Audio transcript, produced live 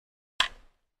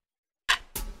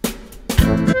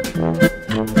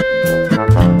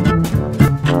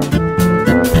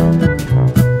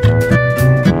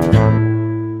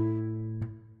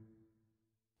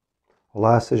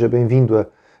Olá, seja bem-vindo a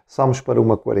Salmos para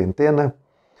uma Quarentena,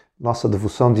 nossa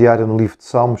devoção diária no livro de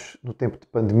Salmos no tempo de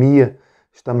pandemia.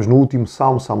 Estamos no último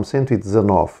Salmo, Salmo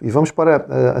 119, e vamos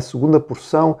para a segunda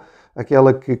porção,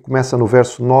 aquela que começa no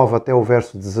verso 9 até o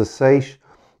verso 16,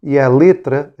 e a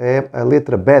letra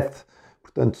Bet.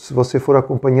 Portanto, se você for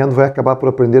acompanhando, vai acabar por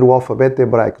aprender o alfabeto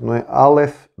hebraico, não é?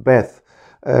 Aleph, Bet.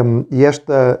 E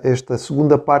esta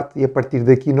segunda parte, e a partir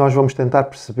daqui nós vamos tentar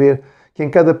perceber que em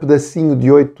cada pedacinho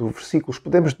de 8 versículos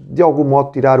podemos de algum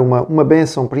modo tirar uma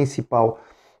bênção principal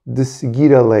de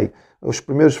seguir a lei. Os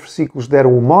primeiros versículos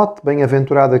deram o mote,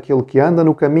 bem-aventurado aquele que anda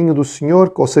no caminho do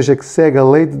Senhor, ou seja, que segue a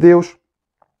lei de Deus.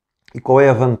 E qual é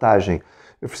a vantagem?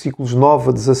 Versículos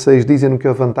 9 a 16 dizem que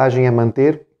a vantagem é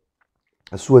manter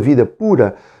a sua vida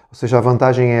pura, ou seja, a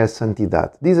vantagem é a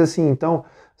santidade. Diz assim então,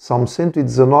 Salmo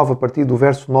 119, a partir do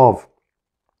verso 9.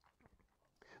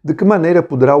 De que maneira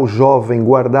poderá o jovem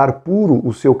guardar puro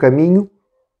o seu caminho,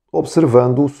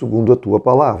 observando-o segundo a tua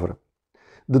palavra?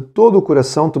 De todo o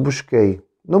coração te busquei,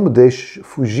 não me deixes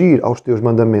fugir aos teus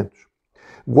mandamentos.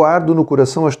 Guardo no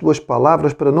coração as tuas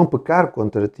palavras para não pecar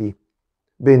contra ti.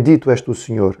 Bendito és tu,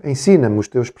 Senhor, ensina-me os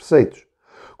teus preceitos.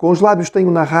 Com os lábios tenho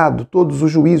narrado todos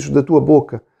os juízos da tua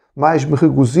boca, mais me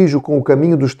regozijo com o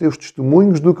caminho dos teus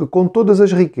testemunhos do que com todas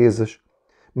as riquezas.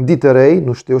 Meditarei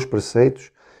nos teus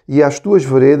preceitos, e às tuas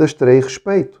veredas terei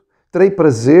respeito. Terei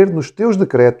prazer nos teus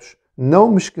decretos, não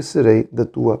me esquecerei da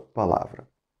tua palavra.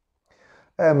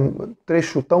 Um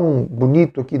trecho tão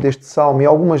bonito aqui deste salmo e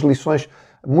algumas lições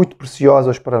muito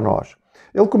preciosas para nós.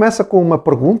 Ele começa com uma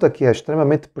pergunta que é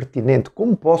extremamente pertinente.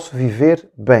 Como posso viver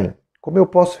bem? Como eu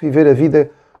posso viver a vida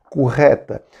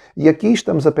correta? E aqui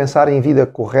estamos a pensar em vida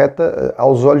correta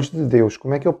aos olhos de Deus.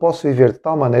 Como é que eu posso viver de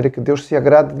tal maneira que Deus se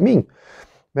agrade de mim?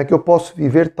 Como é que eu posso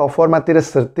viver de tal forma a ter a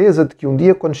certeza de que um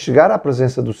dia, quando chegar à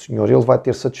presença do Senhor, Ele vai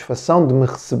ter satisfação de me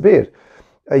receber?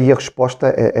 Aí a resposta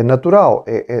é natural,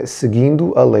 é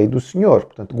seguindo a lei do Senhor,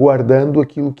 portanto, guardando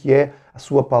aquilo que é a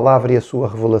sua palavra e a sua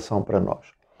revelação para nós.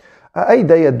 A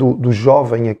ideia do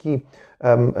jovem aqui,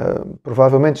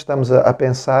 provavelmente estamos a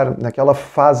pensar naquela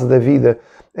fase da vida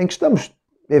em que estamos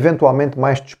eventualmente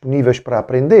mais disponíveis para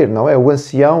aprender, não é? O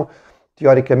ancião,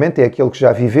 teoricamente, é aquele que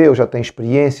já viveu, já tem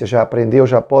experiência, já aprendeu,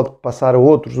 já pode passar a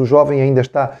outros. O jovem ainda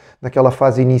está naquela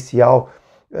fase inicial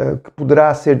que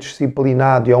poderá ser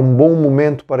disciplinado e é um bom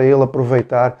momento para ele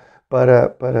aproveitar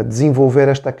para desenvolver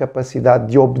esta capacidade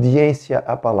de obediência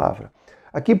à palavra.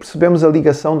 Aqui percebemos a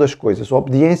ligação das coisas. A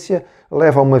obediência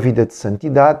leva a uma vida de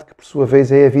santidade, que por sua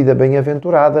vez é a vida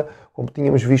bem-aventurada, como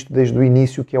tínhamos visto desde o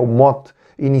início, que é o mote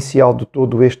inicial de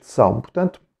todo este salmo.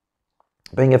 Portanto,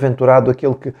 bem-aventurado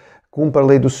aquele que cumpre a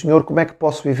lei do Senhor. Como é que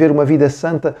posso viver uma vida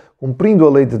santa cumprindo a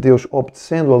lei de Deus,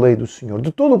 obedecendo a lei do Senhor?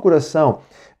 De todo o coração,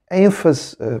 a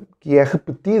ênfase que é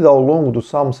repetida ao longo do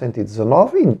Salmo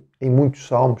 119 e em muitos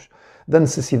salmos, da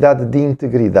necessidade de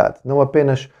integridade. Não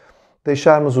apenas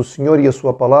deixarmos o Senhor e a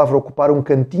sua palavra ocupar um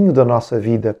cantinho da nossa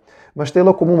vida, mas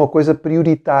tê-la como uma coisa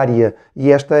prioritária, e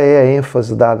esta é a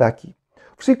ênfase dada aqui.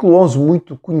 Versículo 11,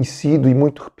 muito conhecido e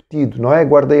muito repetido, não é?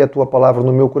 Guardei a tua palavra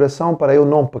no meu coração para eu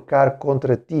não pecar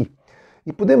contra ti.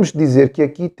 E podemos dizer que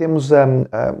aqui temos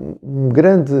um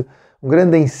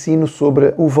grande ensino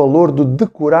sobre o valor de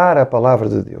decorar a palavra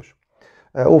de Deus.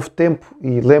 Houve tempo,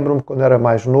 e lembro-me quando era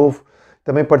mais novo,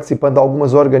 também participando de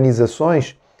algumas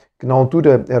organizações que na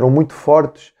altura eram muito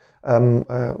fortes,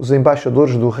 os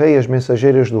embaixadores do rei, as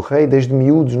mensageiras do rei, desde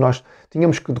miúdos nós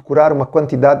tínhamos que decorar uma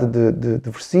quantidade de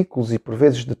versículos e por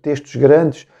vezes de textos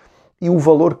grandes, e o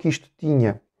valor que isto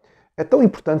tinha. É tão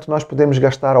importante nós podermos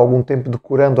gastar algum tempo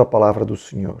decorando a palavra do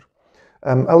Senhor.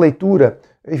 A leitura,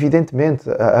 evidentemente,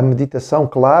 a meditação,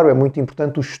 claro, é muito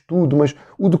importante, o estudo, mas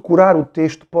o decorar o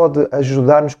texto pode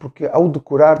ajudar-nos, porque ao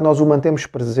decorar nós o mantemos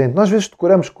presente. Nós às vezes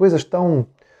decoramos coisas tão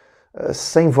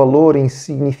sem valor,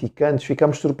 insignificantes,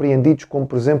 ficamos surpreendidos como,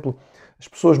 por exemplo, as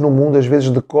pessoas no mundo às vezes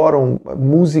decoram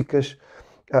músicas,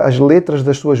 as letras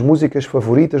das suas músicas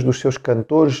favoritas, dos seus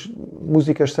cantores,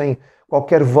 músicas sem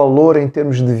qualquer valor em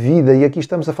termos de vida, e aqui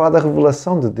estamos a falar da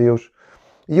revelação de Deus.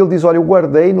 E ele diz, olha, eu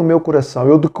guardei no meu coração,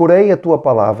 eu decorei a tua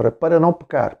palavra para não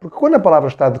pecar. Porque quando a palavra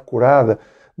está decorada,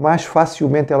 mais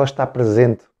facilmente ela está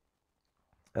presente.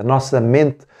 A nossa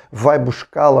mente vai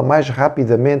buscá-la mais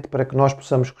rapidamente para que nós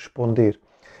possamos responder.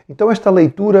 Então esta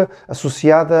leitura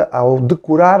associada ao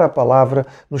decorar a palavra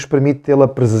nos permite tê-la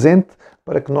presente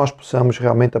para que nós possamos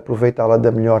realmente aproveitá-la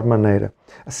da melhor maneira.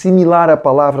 Assimilar a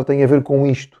palavra tem a ver com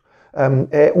isto.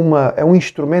 É um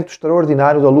instrumento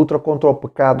extraordinário da luta contra o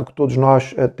pecado que todos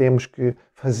nós temos que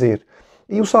fazer.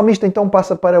 E o salmista então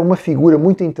passa para uma figura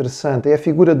muito interessante, é a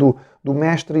figura do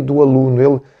mestre e do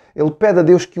aluno. Ele pede a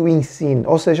Deus que o ensine,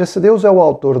 ou seja, se Deus é o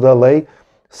autor da lei,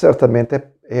 certamente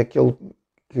é aquele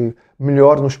que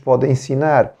melhor nos pode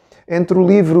ensinar. Entre o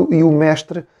livro e o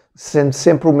mestre, sendo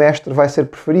sempre o mestre, vai ser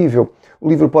preferível. O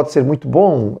livro pode ser muito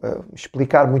bom,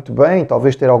 explicar muito bem,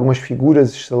 talvez ter algumas figuras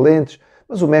excelentes,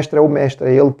 mas o mestre é o mestre,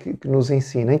 é ele que nos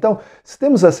ensina. Então, se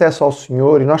temos acesso ao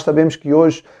Senhor, e nós sabemos que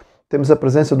hoje temos a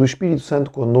presença do Espírito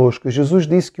Santo connosco, Jesus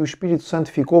disse que o Espírito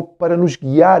Santo ficou para nos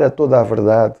guiar a toda a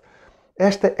verdade.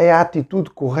 Esta é a atitude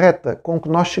correta com que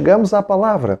nós chegamos à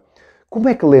palavra. Como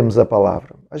é que lemos a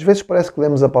palavra? Às vezes parece que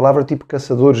lemos a palavra tipo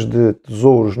caçadores de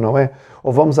tesouros, não é?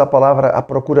 Ou vamos à palavra à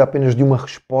procura apenas de uma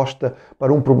resposta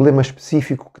para um problema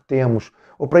específico que temos,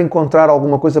 ou para encontrar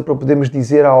alguma coisa para podermos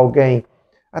dizer a alguém.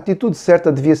 A atitude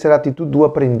certa devia ser a atitude do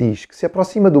aprendiz, que se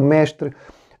aproxima do mestre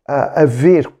a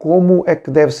ver como é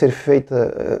que deve ser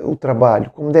feita o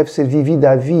trabalho, como deve ser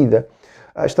vivida a vida.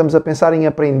 Estamos a pensar em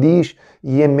aprendiz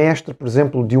e em mestre, por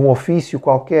exemplo, de um ofício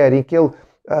qualquer, em que ele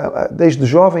desde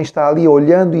jovem está ali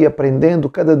olhando e aprendendo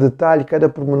cada detalhe, cada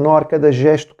pormenor, cada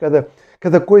gesto,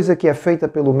 cada coisa que é feita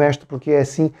pelo mestre, porque é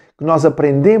assim que nós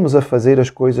aprendemos a fazer as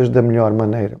coisas da melhor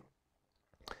maneira.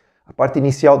 A parte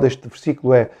inicial deste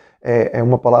versículo é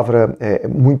uma palavra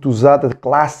muito usada,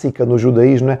 clássica no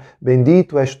judaísmo, né?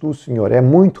 Bendito és tu, Senhor. É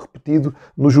muito repetido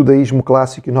no judaísmo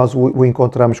clássico e nós o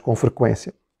encontramos com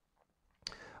frequência.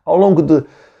 Ao longo de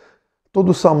todo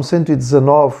o Salmo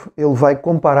 119, ele vai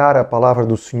comparar a palavra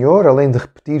do Senhor, além de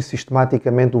repetir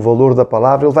sistematicamente o valor da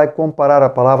palavra, ele vai comparar a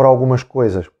palavra a algumas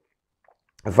coisas.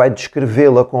 Vai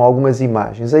descrevê-la com algumas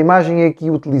imagens. A imagem aqui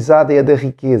utilizada é a da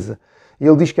riqueza.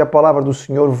 Ele diz que a palavra do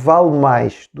Senhor vale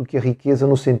mais do que a riqueza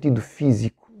no sentido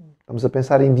físico. Estamos a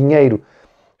pensar em dinheiro,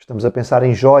 estamos a pensar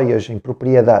em joias, em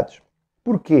propriedades.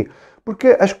 Porquê?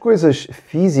 Porque as coisas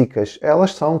físicas,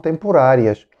 elas são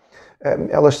temporárias.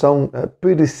 Elas são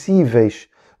perecíveis.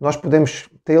 Nós podemos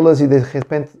tê-las e de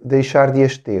repente deixar de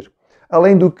as ter.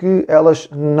 Além do que elas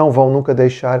não vão nunca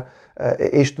deixar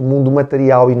este mundo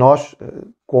material e nós,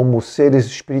 como seres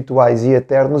espirituais e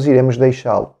eternos, iremos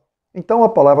deixá-lo. Então a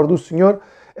palavra do Senhor,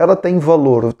 ela tem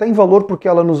valor. Tem valor porque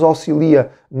ela nos auxilia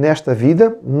nesta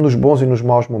vida, nos bons e nos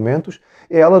maus momentos.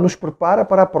 Ela nos prepara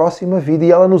para a próxima vida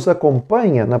e ela nos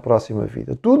acompanha na próxima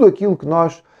vida. Tudo aquilo que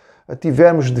nós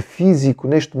tivermos de físico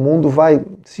neste mundo vai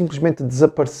simplesmente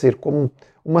desaparecer como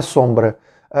uma sombra.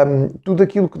 Tudo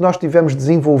aquilo que nós tivermos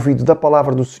desenvolvido da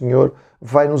palavra do Senhor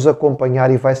vai nos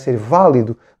acompanhar e vai ser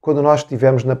válido quando nós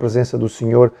estivermos na presença do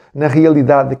Senhor, na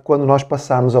realidade, quando nós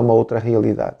passarmos a uma outra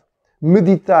realidade.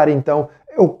 Meditar, então,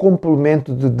 é o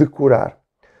complemento de decorar.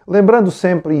 Lembrando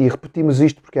sempre, e repetimos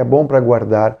isto porque é bom para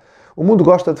guardar, o mundo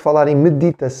gosta de falar em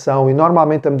meditação e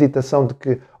normalmente a meditação de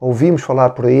que ouvimos falar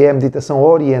por aí é a meditação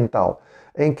oriental,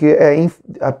 em que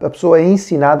a pessoa é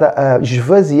ensinada a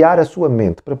esvaziar a sua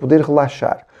mente para poder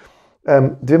relaxar.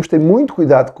 Devemos ter muito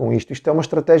cuidado com isto. Isto é uma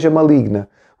estratégia maligna.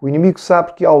 O inimigo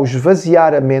sabe que ao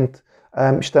esvaziar a mente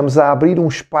estamos a abrir um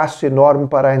espaço enorme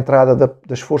para a entrada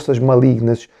das forças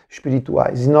malignas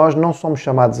espirituais e nós não somos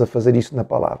chamados a fazer isso na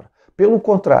palavra. Pelo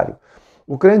contrário,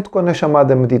 o crente, quando é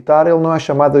chamado a meditar, ele não é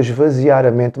chamado a esvaziar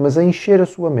a mente, mas a encher a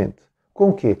sua mente. Com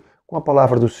o quê? Com a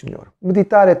palavra do Senhor.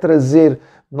 Meditar é trazer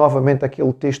novamente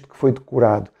aquele texto que foi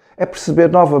decorado. É perceber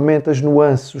novamente as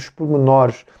nuances, os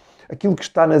pormenores, aquilo que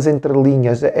está nas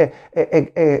entrelinhas. É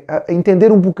entender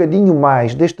um bocadinho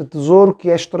mais deste tesouro que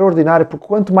é extraordinário, porque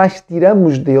quanto mais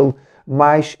tiramos dele,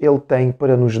 mais ele tem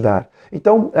para nos dar.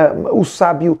 Então, o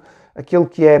sábio, aquele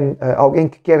que é alguém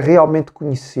que quer realmente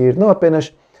conhecer, não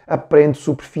apenas aprende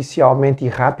superficialmente e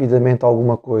rapidamente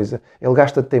alguma coisa. Ele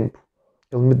gasta tempo,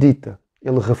 ele medita,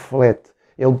 ele reflete,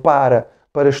 ele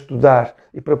para estudar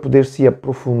e para poder se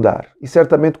aprofundar. E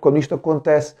certamente quando isto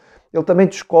acontece, ele também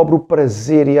descobre o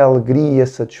prazer e a alegria e a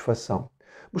satisfação.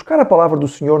 Buscar a palavra do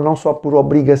Senhor não só por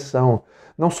obrigação,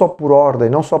 não só por ordem,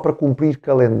 não só para cumprir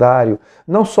calendário,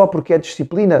 não só porque é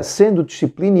disciplina, sendo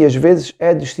disciplina e às vezes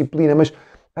é disciplina, mas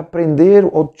aprender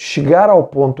ou chegar ao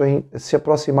ponto em se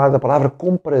aproximar da palavra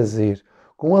com prazer,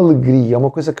 com alegria, é uma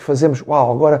coisa que fazemos,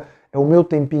 uau, agora é o meu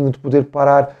tempinho de poder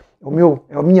parar,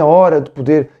 é a minha hora de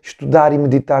poder estudar e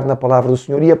meditar na palavra do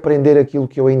Senhor e aprender aquilo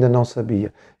que eu ainda não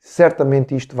sabia.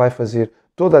 Certamente isto vai fazer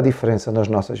toda a diferença nas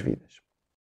nossas vidas.